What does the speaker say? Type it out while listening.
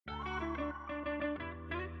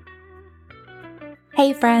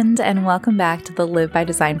Hey friend, and welcome back to the Live by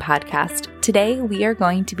Design podcast. Today we are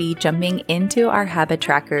going to be jumping into our habit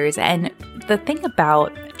trackers, and the thing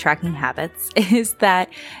about tracking habits is that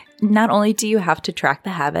not only do you have to track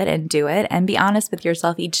the habit and do it and be honest with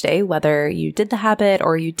yourself each day, whether you did the habit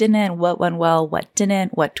or you didn't, what went well, what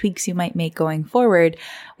didn't, what tweaks you might make going forward,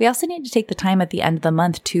 we also need to take the time at the end of the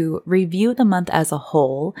month to review the month as a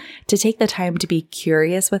whole, to take the time to be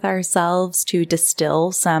curious with ourselves, to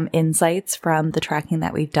distill some insights from the tracking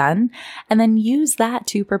that we've done, and then use that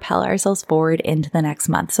to propel ourselves forward into the next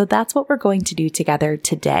month. So that's what we're going to do together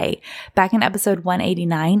today. Back in episode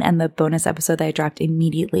 189 and the bonus episode that I dropped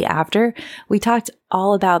immediately after, we talked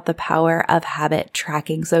all about the power of habit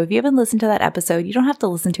tracking. So if you haven't listened to that episode, you don't have to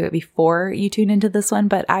listen to it before you tune into this one,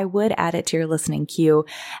 but I would add it to your listening queue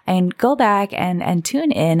and go back and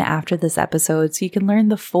tune in after this episode so you can learn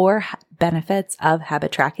the 4 benefits of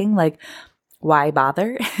habit tracking, like why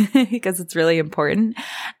bother? Because it's really important.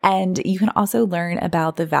 And you can also learn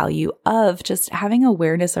about the value of just having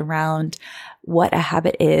awareness around what a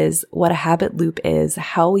habit is, what a habit loop is,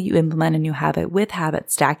 how you implement a new habit with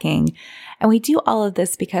habit stacking. And we do all of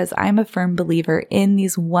this because I'm a firm believer in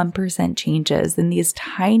these 1% changes and these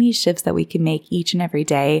tiny shifts that we can make each and every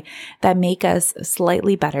day that make us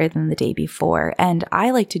slightly better than the day before. And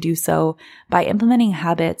I like to do so by implementing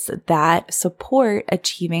habits that support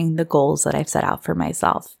achieving the goals that I've set out for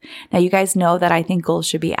myself. Now, you guys know that I think goals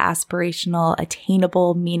should be aspirational,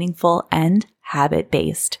 attainable, meaningful, and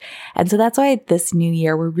habit-based. And so that's why this new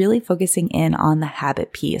year, we're really focusing in on the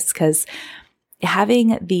habit piece, because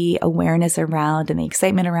having the awareness around and the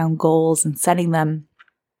excitement around goals and setting them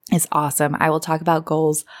is awesome. I will talk about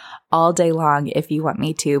goals all day long if you want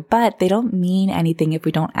me to, but they don't mean anything if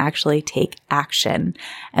we don't actually take action.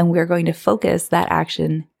 And we're going to focus that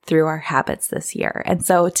action through our habits this year. And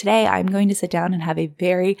so today I'm going to sit down and have a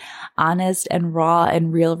very honest and raw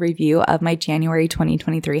and real review of my January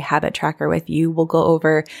 2023 habit tracker with you. We'll go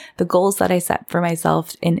over the goals that I set for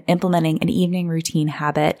myself in implementing an evening routine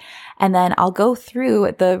habit. And then I'll go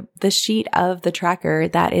through the sheet of the tracker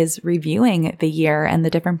that is reviewing the year and the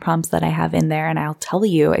different prompts that I have in there. And I'll tell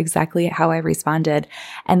you exactly how I responded.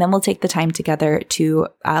 And then we'll take the time together to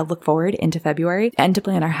look forward into February and to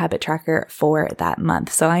plan our habit tracker for that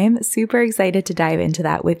month. So I am super excited to dive into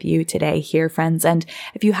that with you today here, friends. And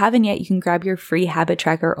if you haven't yet, you can grab your free habit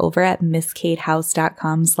tracker over at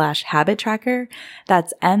misskatehouse.com/habit tracker.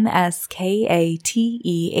 That's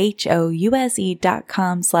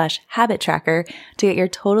MSKATEHOUSE.com/habit tracker to get your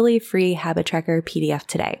totally free habit tracker PDF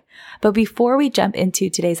today. But before we jump into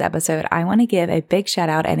today's episode, I want to give a big shout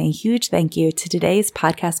out and a huge thank you to today's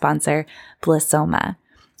podcast sponsor, Blissoma.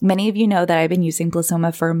 Many of you know that I've been using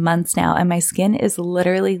Blissoma for months now, and my skin is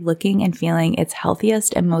literally looking and feeling its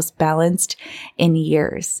healthiest and most balanced in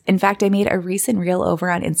years. In fact, I made a recent reel over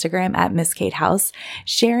on Instagram at Miss Kate House,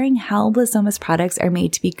 sharing how Blissoma's products are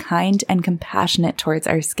made to be kind and compassionate towards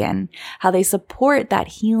our skin, how they support that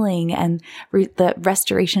healing and the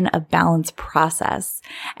restoration of balance process.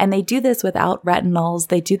 And they do this without retinols,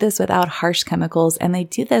 they do this without harsh chemicals, and they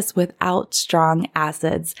do this without strong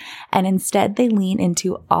acids. And instead, they lean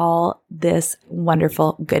into all this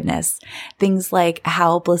wonderful goodness. Things like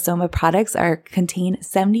how Blissoma products contain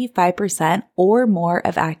 75% or more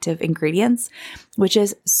of active ingredients, which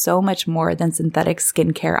is so much more than synthetic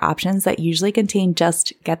skincare options that usually contain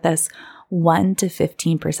just, get this, 1 to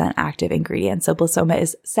 15% active ingredients. So Blissoma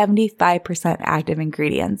is 75% active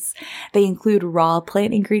ingredients. They include raw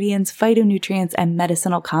plant ingredients, phytonutrients, and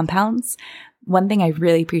medicinal compounds. One thing I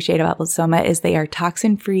really appreciate about Blissoma is they are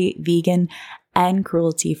toxin-free, vegan, and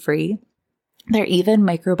cruelty-free. They're even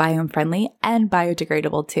microbiome friendly and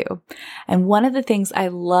biodegradable too. And one of the things I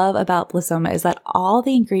love about Blissoma is that all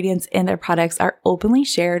the ingredients in their products are openly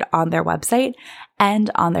shared on their website and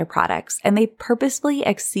on their products. And they purposefully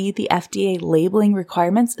exceed the FDA labeling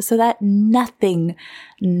requirements so that nothing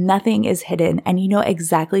is hidden and you know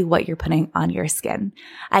exactly what you're putting on your skin.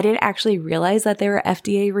 I didn't actually realize that there were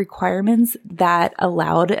FDA requirements that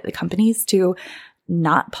allowed companies to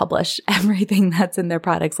not publish everything that's in their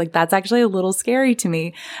products. Like, that's actually a little scary to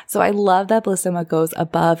me. So I love that Blissoma goes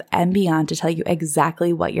above and beyond to tell you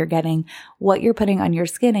exactly what you're getting, what you're putting on your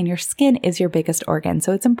skin, and your skin is your biggest organ.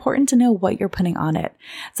 So it's important to know what you're putting on it.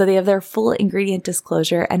 So they have their full ingredient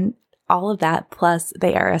disclosure, and all of that. Plus,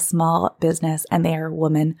 they are a small business and they are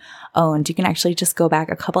woman owned. You can actually just go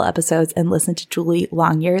back a couple episodes and listen to Julie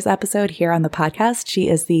Longyear's episode here on the podcast. She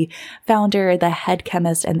is the founder, the head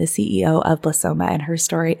chemist, and the CEO of Blissoma, and her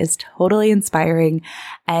story is totally inspiring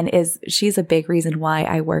and she's a big reason why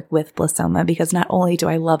I work with Blissoma, because not only do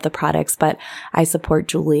I love the products, but I support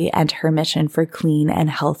Julie and her mission for clean and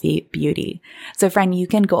healthy beauty. So friend, you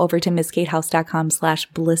can go over to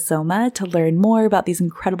misskatehouse.com/Blissoma to learn more about these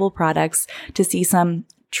incredible products, to see some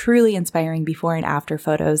truly inspiring before and after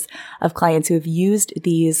photos of clients who have used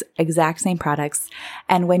these exact same products.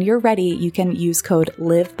 And when you're ready, you can use code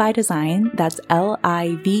LIVE by Design. That's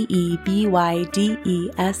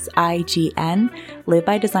LIVEBYDESIGN, Live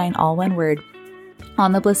by Design, all one word.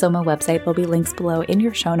 On the Blissoma website, there'll be links below in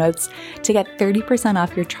your show notes to get 30%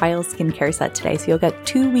 off your trial skincare set today. So you'll get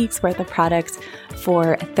 2 weeks worth of products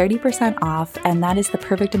for 30% off. And that is the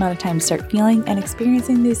perfect amount of time to start feeling and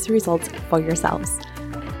experiencing these results for yourselves.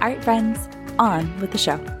 All right, friends, on with the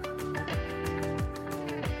show.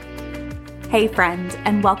 Hey, friend,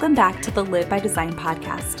 and welcome back to the Live by Design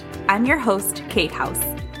podcast. I'm your host, Kate House,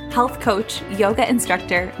 health coach, yoga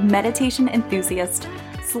instructor, meditation enthusiast,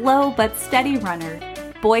 slow but steady runner,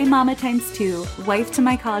 boy mama ×2, wife to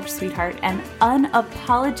my college sweetheart, and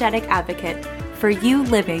unapologetic advocate for you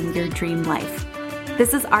living your dream life.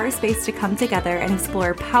 This is our space to come together and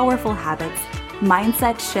explore powerful habits,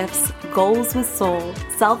 mindset shifts, goals with soul,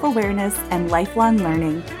 self-awareness, and lifelong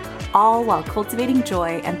learning, all while cultivating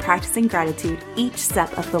joy and practicing gratitude each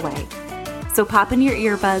step of the way. So pop in your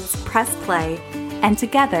earbuds, press play, and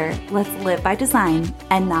together, let's live by design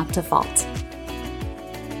and not default.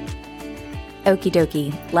 Okie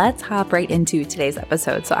dokie, let's hop right into today's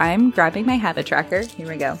episode. So I'm grabbing my habit tracker, here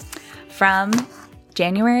we go, from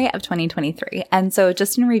January of 2023. And so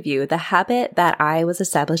just in review, the habit that I was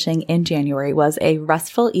establishing in January was a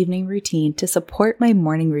restful evening routine to support my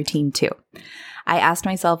morning routine too. I asked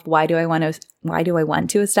myself, why do I want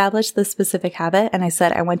to establish this specific habit? And I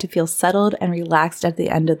said, I want to feel settled and relaxed at the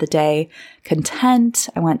end of the day, content.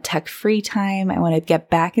 I want tech-free time. I want to get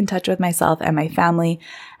back in touch with myself and my family.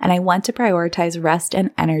 And I want to prioritize rest and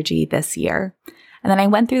energy this year. And then I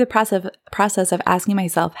went through the process of asking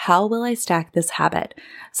myself, how will I stack this habit?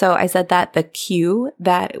 So I said that the cue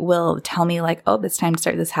that will tell me like, oh, it's time to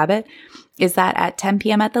start this habit is that at 10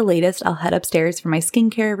 p.m. at the latest, I'll head upstairs for my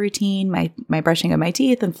skincare routine, my brushing of my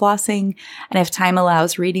teeth and flossing, and if time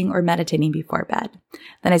allows, reading or meditating before bed.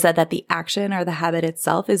 Then I said that the action or the habit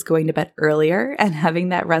itself is going to bed earlier and having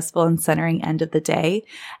that restful and centering end of the day.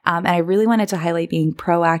 And I really wanted to highlight being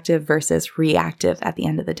proactive versus reactive at the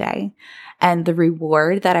end of the day. And the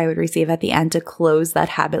reward that I would receive at the end to close that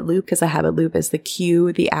habit loop, because a habit loop is the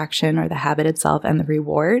cue, the action, or the habit itself, and the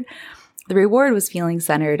reward. The reward was feeling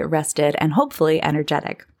centered, rested, and hopefully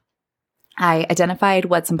energetic. I identified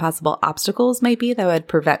what some possible obstacles might be that would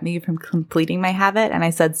prevent me from completing my habit. And I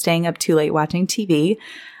said, staying up too late watching TV.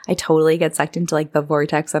 I totally get sucked into like the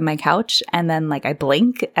vortex on my couch. And then like I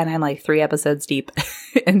blink and I'm like 3 episodes deep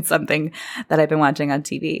in something that I've been watching on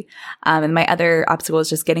TV. And my other obstacle is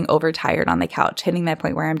just getting overtired on the couch, hitting that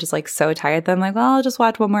point where I'm just like so tired that I'm like, well, I'll just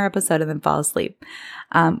watch one more episode and then fall asleep.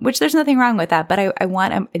 Which there's nothing wrong with that. But I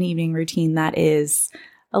want an evening routine that is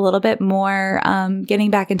a little bit more getting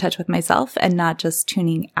back in touch with myself and not just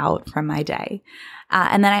tuning out from my day.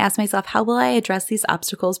 And then I asked myself, how will I address these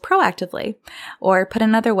obstacles proactively? Or put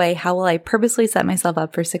another way, how will I purposely set myself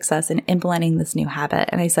up for success in implementing this new habit?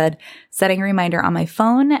 And I said, setting a reminder on my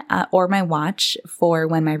phone or my watch for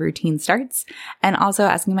when my routine starts, and also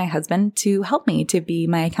asking my husband to help me to be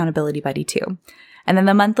my accountability buddy too. And then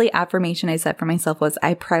the monthly affirmation I set for myself was,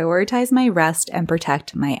 I prioritize my rest and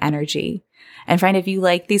protect my energy. And friend, if you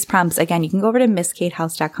like these prompts, again, you can go over to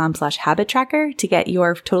misskatehouse.com/habit tracker to get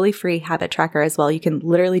your totally free habit tracker as well. You can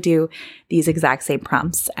literally do these exact same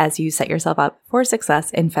prompts as you set yourself up for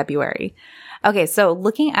success in February. Okay, so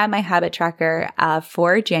looking at my habit tracker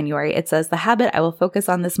for January, it says the habit I will focus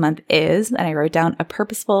on this month is, and I wrote down a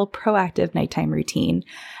purposeful, proactive nighttime routine.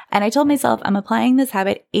 And I told myself I'm applying this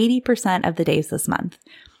habit 80% of the days this month.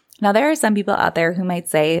 Now, there are some people out there who might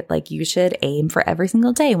say, like, you should aim for every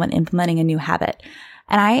single day when implementing a new habit.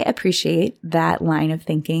 And I appreciate that line of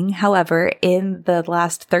thinking. However, in the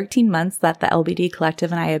last 13 months that the LBD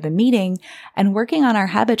Collective and I have been meeting and working on our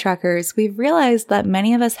habit trackers, we've realized that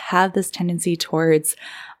many of us have this tendency towards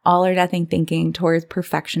all or nothing thinking, towards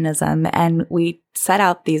perfectionism. And we set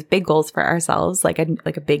out these big goals for ourselves, like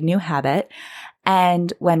a big new habit.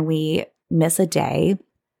 And when we miss a day,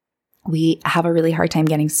 we have a really hard time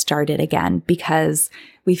getting started again because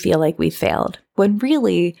we feel like we failed. When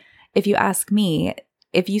really, if you ask me,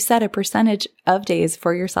 if you set a percentage of days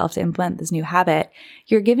for yourself to implement this new habit,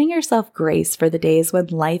 you're giving yourself grace for the days when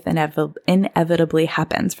life inevitably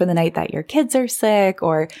happens, for the night that your kids are sick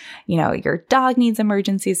or, your dog needs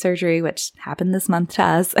emergency surgery, which happened this month to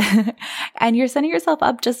us. And you're setting yourself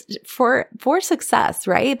up just for success,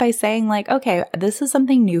 right? By saying like, okay, this is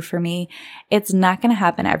something new for me. It's not going to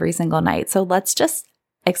happen every single night. So let's just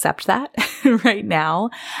accept that right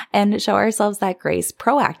now and show ourselves that grace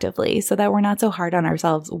proactively so that we're not so hard on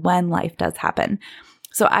ourselves when life does happen.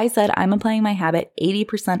 So I said, I'm applying my habit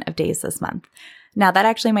 80% of days this month. Now that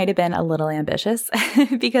actually might have been a little ambitious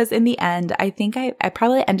because in the end, I think I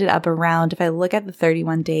probably ended up around, if I look at the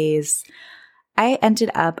 31 days, I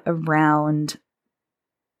ended up around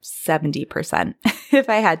 70%, if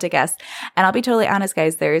I had to guess. And I'll be totally honest,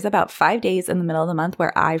 guys, there is about 5 days in the middle of the month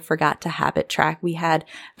where I forgot to habit track. We had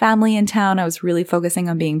family in town. I was really focusing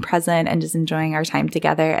on being present and just enjoying our time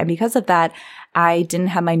together. And because of that, I didn't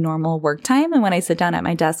have my normal work time. And when I sit down at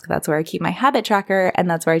my desk, that's where I keep my habit tracker. And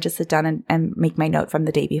that's where I just sit down and make my note from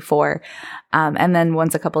the day before. And then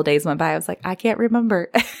once a couple of days went by, I was like, I can't remember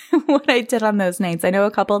what I did on those nights. I know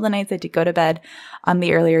a couple of the nights I did go to bed on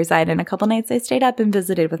the earlier side, and a couple nights I stayed up and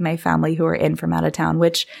visited with my family who were in from out of town,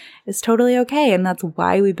 which is totally okay. And that's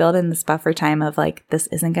why we build in this buffer time of like, this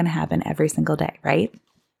isn't going to happen every single day, right?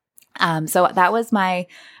 So that was my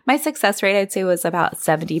success rate, I'd say, was about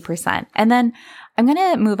 70%. And then I'm going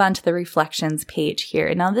to move on to the reflections page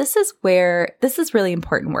here. Now, this is really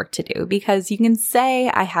important work to do because you can say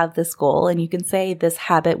I have this goal and you can say this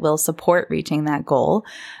habit will support reaching that goal,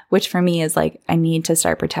 which for me is like, I need to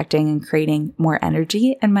start protecting and creating more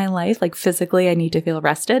energy in my life. Like physically, I need to feel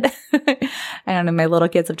rested. I don't know, my little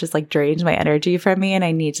kids have just like drained my energy from me, and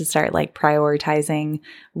I need to start like prioritizing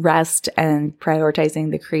rest and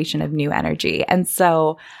prioritizing the creation of new energy. And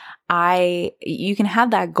so you can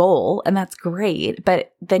have that goal and that's great,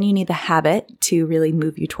 but then you need the habit to really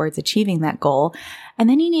move you towards achieving that goal. And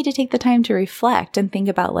then you need to take the time to reflect and think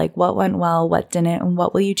about like what went well, what didn't, and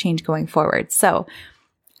what will you change going forward. So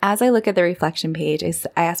as I look at the reflection page,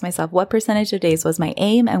 I asked myself, what percentage of days was my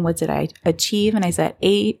aim and what did I achieve? And I said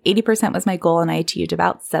 80% was my goal, and I achieved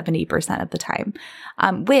about 70% of the time,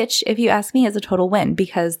 which, if you ask me, is a total win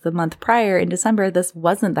because the month prior in December, this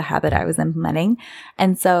wasn't the habit I was implementing.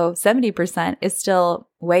 And so 70% is still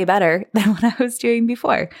way better than what I was doing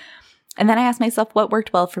before. And then I asked myself what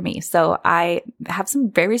worked well for me. So I have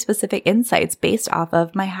some very specific insights based off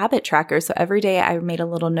of my habit tracker. So every day I made a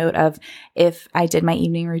little note of if I did my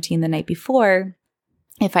evening routine the night before,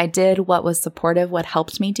 if I did, what was supportive, what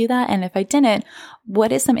helped me do that? And if I didn't,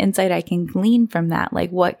 what is some insight I can glean from that?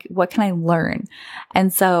 Like what can I learn?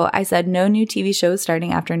 And so I said no new TV shows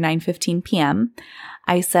starting after 9:15 p.m.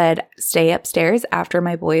 I said stay upstairs after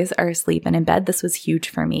my boys are asleep and in bed. This was huge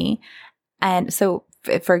for me. And so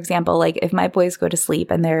for example, like if my boys go to sleep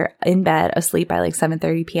and they're in bed asleep by like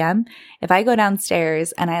 7:30 p.m., if I go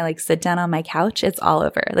downstairs and I like sit down on my couch, it's all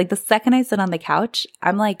over. Like the second I sit on the couch,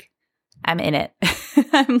 I'm in it.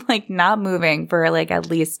 I'm like not moving for like at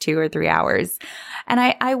least 2 or 3 hours. And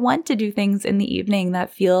I want to do things in the evening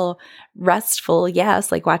that feel restful.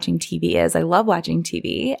 Yes, like watching TV is. I love watching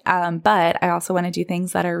TV. But I also want to do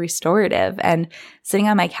things that are restorative, and sitting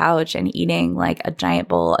on my couch and eating like a giant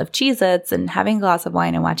bowl of Cheez-Its and having a glass of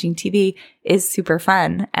wine and watching TV is super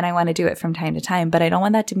fun. And I want to do it from time to time, but I don't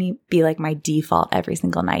want that to be like my default every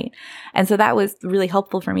single night. And so that was really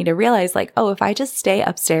helpful for me to realize like, oh, if I just stay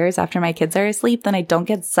upstairs after my kids are asleep, then I don't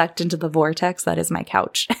get sucked into the vortex that is my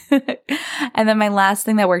couch. And then my last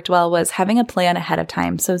thing that worked well was having a plan ahead of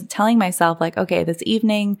time. So telling myself like, okay, this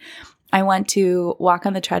evening I want to walk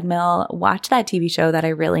on the treadmill, watch that TV show that I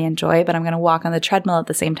really enjoy, but I'm going to walk on the treadmill at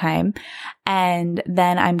the same time. And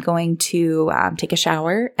then I'm going to take a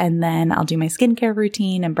shower, and then I'll do my skincare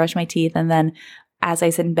routine and brush my teeth. And then as I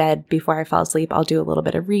sit in bed before I fall asleep, I'll do a little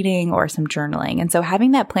bit of reading or some journaling. And so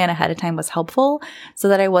having that plan ahead of time was helpful so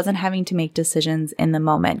that I wasn't having to make decisions in the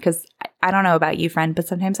moment. Because I don't know about you, friend, but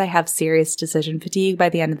sometimes I have serious decision fatigue by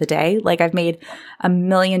the end of the day. Like I've made a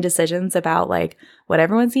million decisions about like what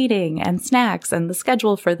everyone's eating and snacks and the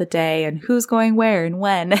schedule for the day and who's going where and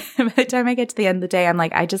when. By the time I get to the end of the day, I'm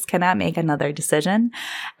like, I just cannot make another decision.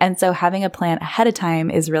 And so having a plan ahead of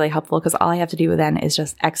time is really helpful because all I have to do then is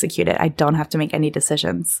just execute it. I don't have to make any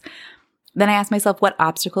decisions. Then I asked myself, what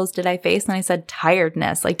obstacles did I face? And I said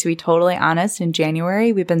tiredness. Like, to be totally honest, in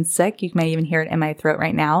January, we've been sick. You may even hear it in my throat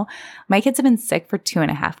right now. My kids have been sick for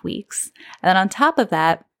 2.5 weeks. And then on top of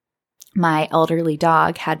that, my elderly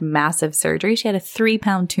dog had massive surgery. She had a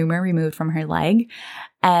 3-pound tumor removed from her leg.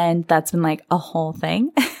 And that's been like a whole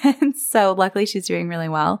thing. And so luckily she's doing really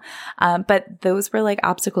well. But those were like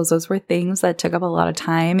obstacles. Those were things that took up a lot of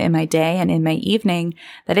time in my day and in my evening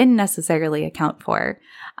that I didn't necessarily account for.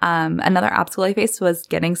 Another obstacle I faced was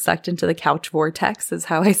getting sucked into the couch vortex, is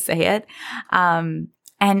how I say it.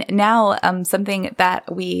 And now, something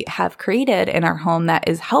that we have created in our home that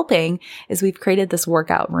is helping is we've created this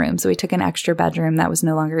workout room. So we took an extra bedroom that was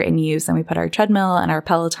no longer in use, and we put our treadmill and our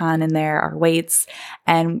Peloton in there, our weights.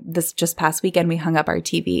 And this just past weekend, we hung up our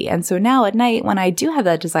TV. And so now at night, when I do have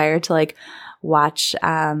that desire to like watch,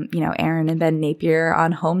 Aaron and Ben Napier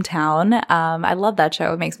on Hometown. I love that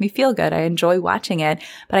show. It makes me feel good. I enjoy watching it,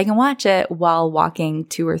 but I can watch it while walking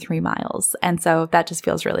 2 or 3 miles. And so that just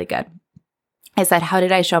feels really good. I said, how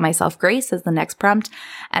did I show myself grace as the next prompt?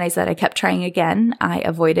 And I said, I kept trying again. I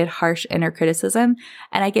avoided harsh inner criticism,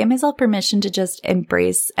 and I gave myself permission to just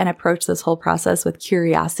embrace and approach this whole process with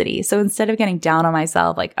curiosity. So instead of getting down on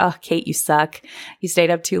myself, like, oh, Kate, you suck. You stayed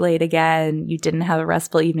up too late again. You didn't have a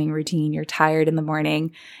restful evening routine. You're tired in the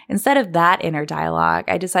morning. Instead of that inner dialogue,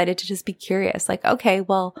 I decided to just be curious. Like, okay,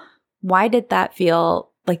 well, why did that feel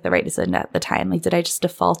like the right decision at the time? Like, did I just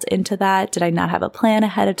default into that? Did I not have a plan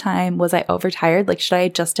ahead of time? Was I overtired? Like, should I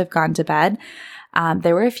just have gone to bed?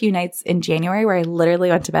 There were a few nights in January where I literally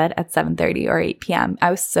went to bed at 7:30 or 8 p.m.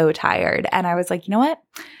 I was so tired. And I was like, you know what?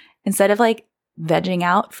 Instead of like vegging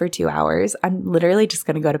out for 2 hours, I'm literally just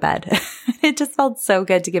going to go to bed. It just felt so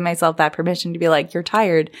good to give myself that permission to be like, you're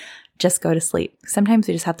tired. Just go to sleep. Sometimes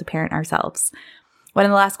we just have to parent ourselves. One of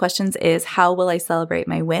the last questions is, how will I celebrate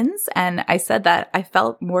my wins? And I said that I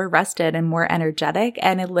felt more rested and more energetic,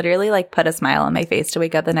 and it literally like put a smile on my face to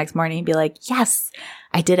wake up the next morning and be like, yes,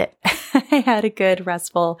 I did it. I had a good,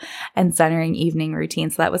 restful and centering evening routine.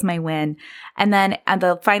 So that was my win. And then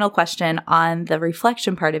the final question on the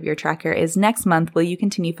reflection part of your tracker is, next month, will you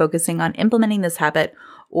continue focusing on implementing this habit,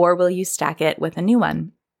 or will you stack it with a new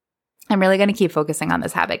one? I'm really going to keep focusing on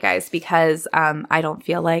this habit, guys, because I don't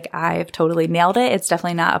feel like I've totally nailed it. It's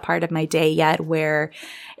definitely not a part of my day yet where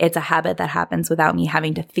it's a habit that happens without me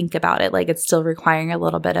having to think about it. Like, it's still requiring a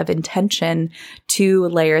little bit of intention to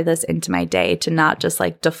layer this into my day, to not just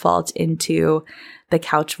like default into the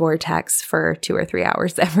couch vortex for 2 or 3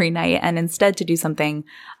 hours every night, and instead to do something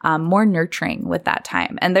more nurturing with that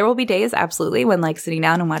time. And there will be days, absolutely, when like sitting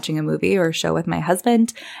down and watching a movie or a show with my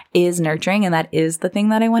husband is nurturing, and that is the thing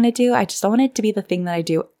that I want to do. I just don't want it to be the thing that I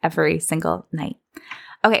do every single night.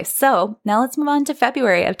 Okay, so now let's move on to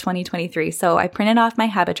February of 2023. So I printed off my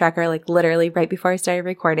habit tracker like literally right before I started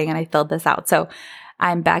recording, and I filled this out. So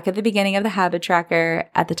I'm back at the beginning of the habit tracker.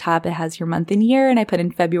 At the top, it has your month and year, and I put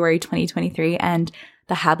in February 2023. And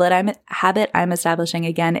the habit I'm establishing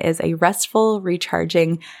again is a restful,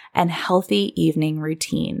 recharging, and healthy evening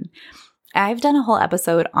routine. I've done a whole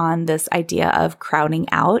episode on this idea of crowding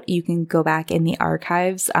out. You can go back in the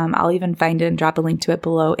archives. I'll even find it and drop a link to it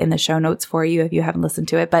below in the show notes for you if you haven't listened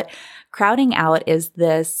to it. But crowding out is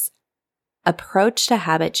this approach to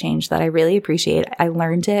habit change that I really appreciate. I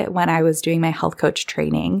learned it when I was doing my health coach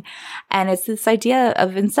training. And it's this idea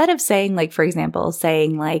of, instead of saying like, for example,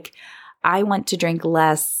 saying like, I want to drink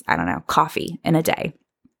less, coffee in a day.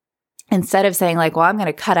 Instead of saying like, well, I'm going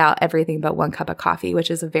to cut out everything but 1 cup of coffee, which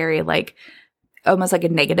is a very like, almost like a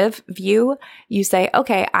negative view, you say,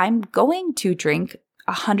 okay, I'm going to drink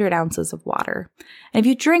 100 ounces of water. And if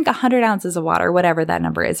you drink 100 ounces of water, whatever that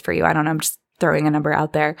number is for you, I don't know, I'm just throwing a number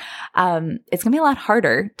out there, it's going to be a lot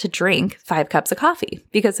harder to drink 5 cups of coffee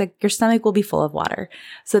because like your stomach will be full of water.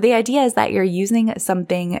 So the idea is that you're using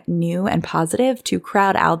something new and positive to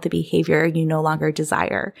crowd out the behavior you no longer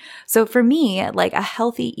desire. So for me, like a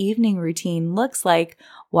healthy evening routine looks like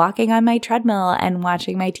walking on my treadmill and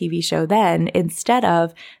watching my TV show then, instead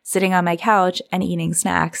of sitting on my couch and eating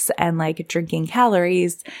snacks and like drinking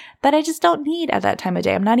calories that I just don't need at that time of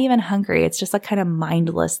day. I'm not even hungry. It's just a kind of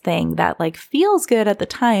mindless thing that like feels good at the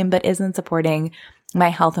time, but isn't supporting my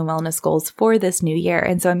health and wellness goals for this new year.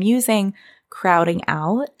 And so I'm using crowding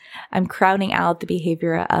out. I'm crowding out the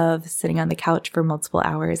behavior of sitting on the couch for multiple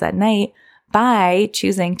hours at night by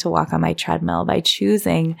choosing to walk on my treadmill, by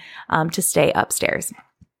choosing to stay upstairs.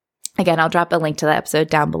 Again, I'll drop a link to that episode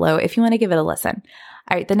down below if you want to give it a listen.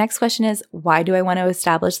 All right, the next question is, why do I want to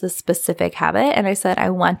establish this specific habit? And I said, I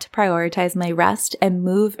want to prioritize my rest and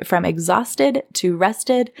move from exhausted to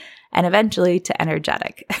rested and eventually to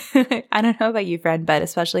energetic. I don't know about you, friend, but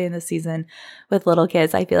especially in this season with little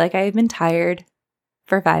kids, I feel like I have been tired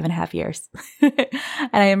for 5.5 years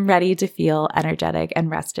and I am ready to feel energetic and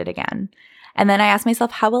rested again. And then I ask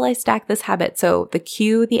myself, how will I stack this habit? So the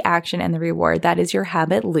cue, the action, and the reward, that is your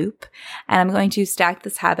habit loop. And I'm going to stack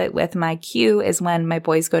this habit with my cue is when my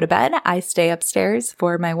boys go to bed. I stay upstairs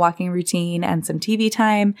for my walking routine and some TV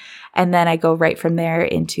time. And then I go right from there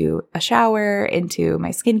into a shower, into my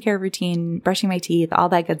skincare routine, brushing my teeth, all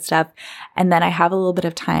that good stuff. And then I have a little bit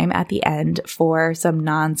of time at the end for some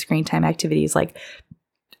non-screen time activities like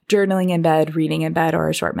journaling in bed, reading in bed, or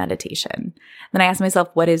a short meditation. Then I ask myself,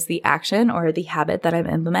 what is the action or the habit that I'm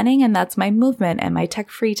implementing? And that's my movement and my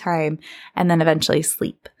tech-free time, and then eventually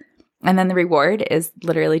sleep. And then the reward is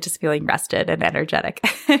literally just feeling rested and energetic.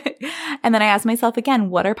 And then I ask myself again,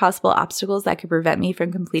 what are possible obstacles that could prevent me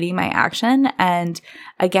from completing my action? And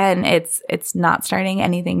again, it's not starting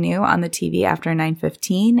anything new on the TV after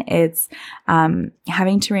 9:15. It's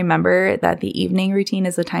having to remember that the evening routine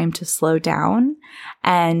is a time to slow down.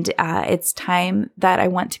 And it's time that I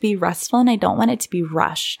want to be restful and I don't want it to be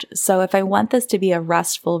rushed. So if I want this to be a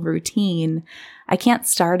restful routine, I can't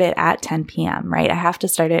start it at 10 p.m., right? I have to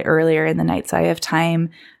start it earlier in the night. So I have time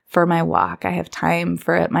for my walk. I have time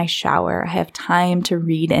for my shower. I have time to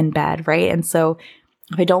read in bed, right? And so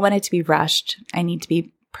if I don't want it to be rushed, I need to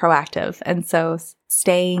be proactive. And so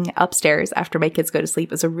staying upstairs after my kids go to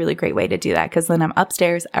sleep is a really great way to do that, because then I'm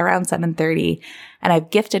upstairs around 7:30 and I've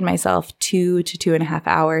gifted myself 2 to 2.5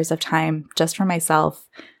 hours of time just for myself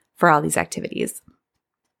for all these activities.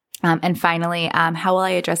 And finally, how will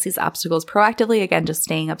I address these obstacles proactively? Again, just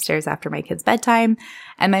staying upstairs after my kids' bedtime.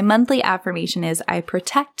 And my monthly affirmation is I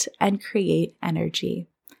protect and create energy.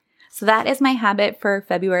 So that is my habit for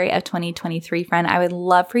February of 2023, friend. I would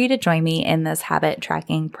love for you to join me in this habit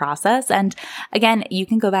tracking process. And again, you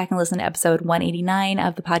can go back and listen to episode 189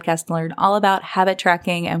 of the podcast to learn all about habit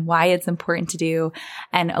tracking and why it's important to do,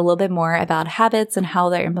 and a little bit more about habits and how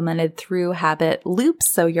they're implemented through habit loops.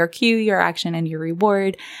 So your cue, your action, and your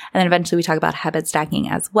reward. And then eventually we talk about habit stacking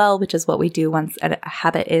as well, which is what we do once a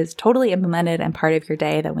habit is totally implemented and part of your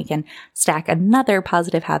day. Then we can stack another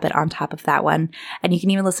positive habit on top of that one. And you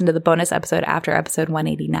can even listen to the bonus episode after episode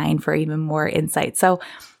 189 for even more insight. So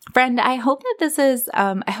friend, I hope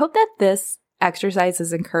that this exercise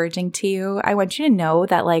is encouraging to you. I want you to know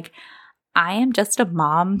that I am just a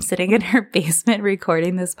mom sitting in her basement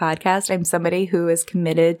recording this podcast. I'm somebody who is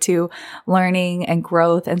committed to learning and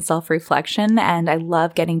growth and self-reflection. And I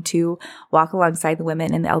love getting to walk alongside the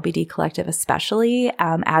women in the LBD collective, especially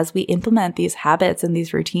as we implement these habits and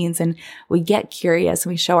these routines, and we get curious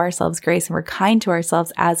and we show ourselves grace and we're kind to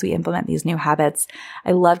ourselves as we implement these new habits.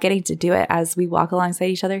 I love getting to do it as we walk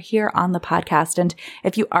alongside each other here on the podcast. And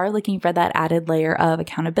if you are looking for that added layer of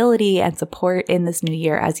accountability and support in this new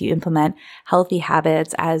year as you implement healthy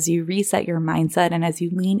habits, as you reset your mindset, and as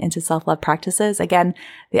you lean into self-love practices, again,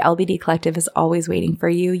 the LBD Collective is always waiting for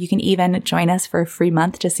you. You can even join us for a free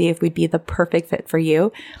month to see if we'd be the perfect fit for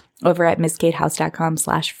you over at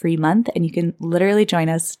misskatehouse.com/free month. And you can literally join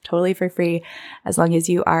us totally for free as long as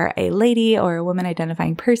you are a lady or a woman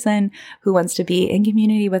identifying person who wants to be in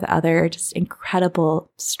community with other just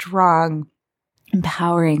incredible, strong,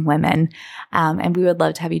 empowering women. And we would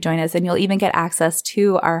love to have you join us. And you'll even get access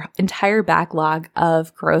to our entire backlog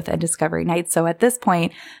of growth and discovery nights. So at this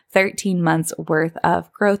point, 13 months worth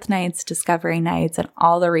of growth nights, discovery nights, and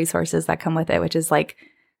all the resources that come with it, which is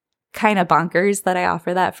kind of bonkers that I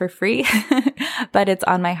offer that for free, but it's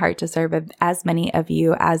on my heart to serve as many of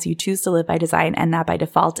you as you choose to live by design and not by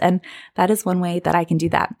default. And that is one way that I can do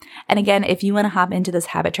that. And again, if you want to hop into this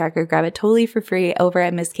habit tracker, grab it totally for free over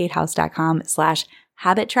at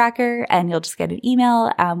misskatehouse.com/habit tracker. And you'll just get an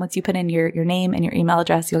email. Once you put in your name and your email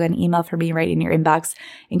address, you'll get an email from me right in your inbox,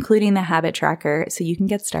 including the habit tracker, so you can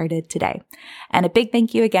get started today. And a big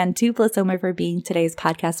thank you again to Bliss Omer for being today's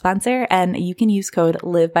podcast sponsor. And you can use code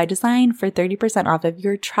Live by Design for 30% off of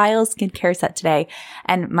your trial skincare set today.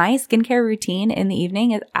 And my skincare routine in the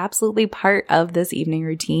evening is absolutely part of this evening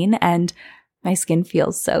routine. And my skin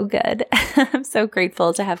feels so good. I'm so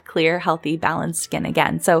grateful to have clear, healthy, balanced skin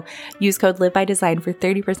again. So use code Live by Design for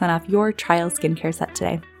 30% off your trial skincare set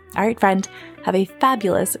today. All right, friend, have a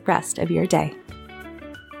fabulous rest of your day.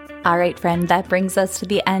 All right, friend, that brings us to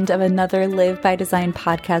the end of another Live by Design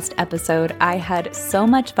podcast episode. I had so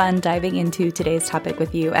much fun diving into today's topic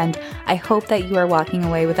with you, and I hope that you are walking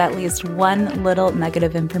away with at least one little nugget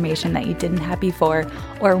of information that you didn't have before,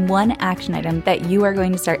 or one action item that you are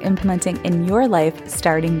going to start implementing in your life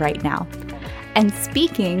starting right now. And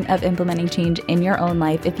speaking of implementing change in your own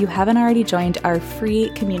life, if you haven't already joined our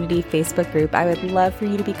free community Facebook group, I would love for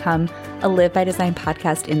you to become a Live by Design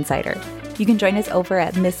podcast insider. You can join us over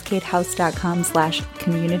at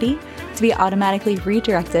misskatehouse.com/community to be automatically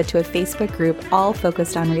redirected to a Facebook group all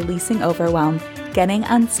focused on releasing overwhelm getting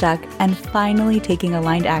unstuck, and finally taking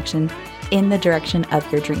aligned action in the direction of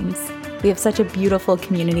your dreams. We have such a beautiful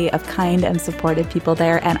community of kind and supportive people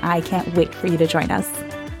there, and I can't wait for you to join us.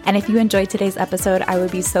 And if you enjoyed today's episode, I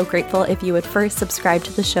would be so grateful if you would first subscribe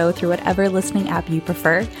to the show through whatever listening app you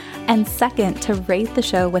prefer, and second, to rate the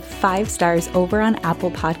show with 5 stars over on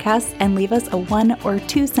Apple Podcasts and leave us a 1 or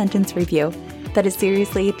 2 sentence review. That is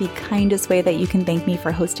seriously the kindest way that you can thank me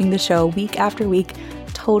for hosting the show week after week,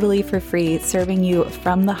 totally for free, serving you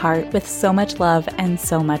from the heart with so much love and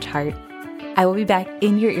so much heart. I will be back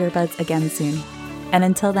in your earbuds again soon. And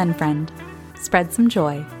until then, friend, spread some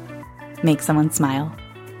joy, make someone smile.